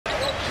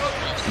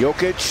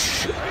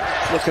Jokic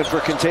looking for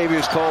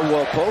Kentavious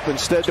Caldwell-Pope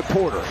instead to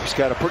Porter. He's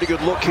got a pretty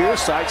good look here.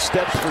 Side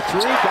steps for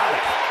three. Got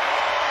it.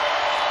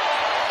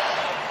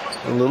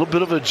 A little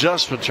bit of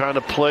adjustment trying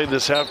to play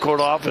this half-court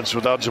offense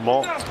without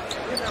Jamal.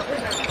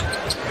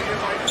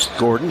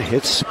 Gordon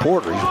hits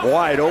Porter. He's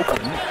wide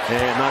open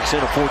and knocks in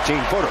a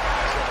 14-footer.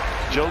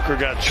 Joker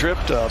got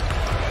tripped up.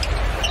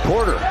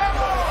 Porter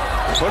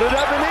put it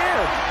up and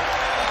in.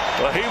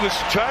 Well, he was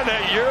trying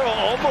that Euro.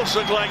 Almost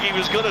looked like he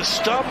was going to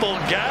stumble.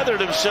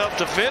 Gathered himself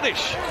to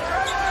finish.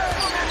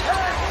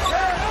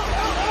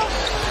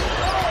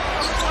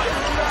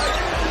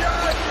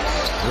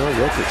 Well,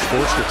 Jokic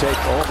forced to take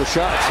all the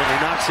shots, and he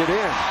knocks it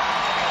in.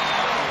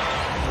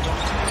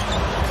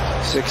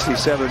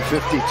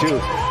 67-52.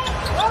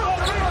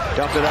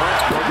 Dump it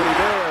out. Nobody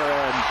there,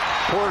 and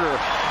Porter.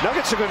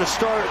 Nuggets are going to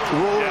start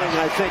rolling,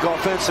 I think,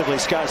 offensively,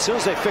 Scott, as soon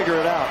as they figure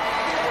it out.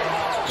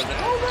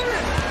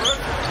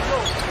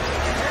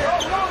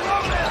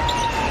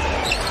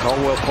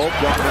 Caldwell-Pope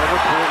got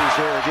over. Porter's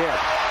there again.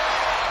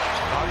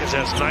 Nuggets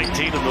has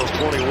 19 of those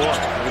 21.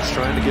 He's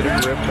trying to get a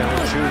grip down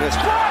to this.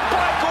 Blocked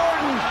by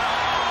Gordon!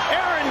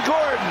 Aaron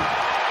Gordon!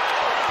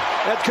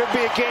 That could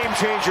be a game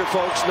changer,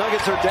 folks.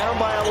 Nuggets are down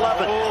by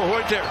 11. Oh,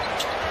 right there.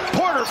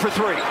 Porter for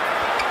three.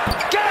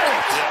 Get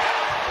it!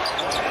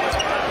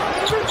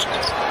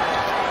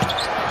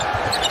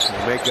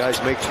 Make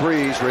guys make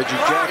threes. Reggie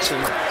Jackson.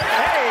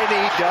 And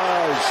he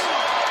does.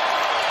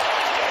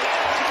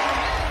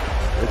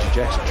 Reggie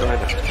Jackson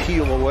trying to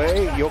peel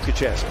away. Jokic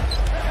has it.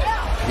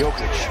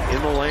 Jokic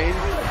in the lane.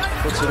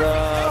 Puts it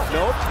up.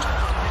 Nope.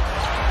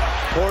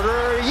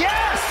 Porter.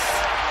 Yes!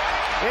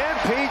 And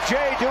PJ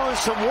doing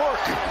some work.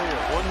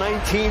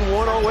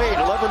 119-108.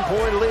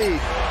 11-point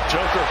lead.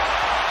 Joker.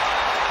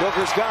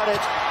 Joker's got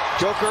it.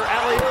 Joker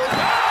alley-oop.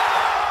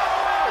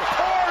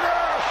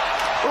 Porter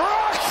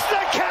rocks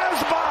the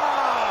Casbah.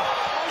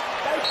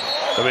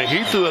 I mean,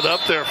 he threw it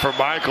up there for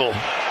Michael.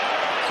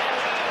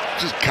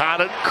 Just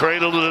caught it,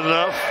 cradled it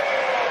enough.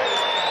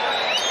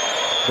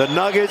 The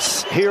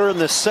Nuggets here in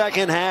the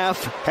second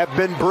half have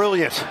been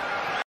brilliant.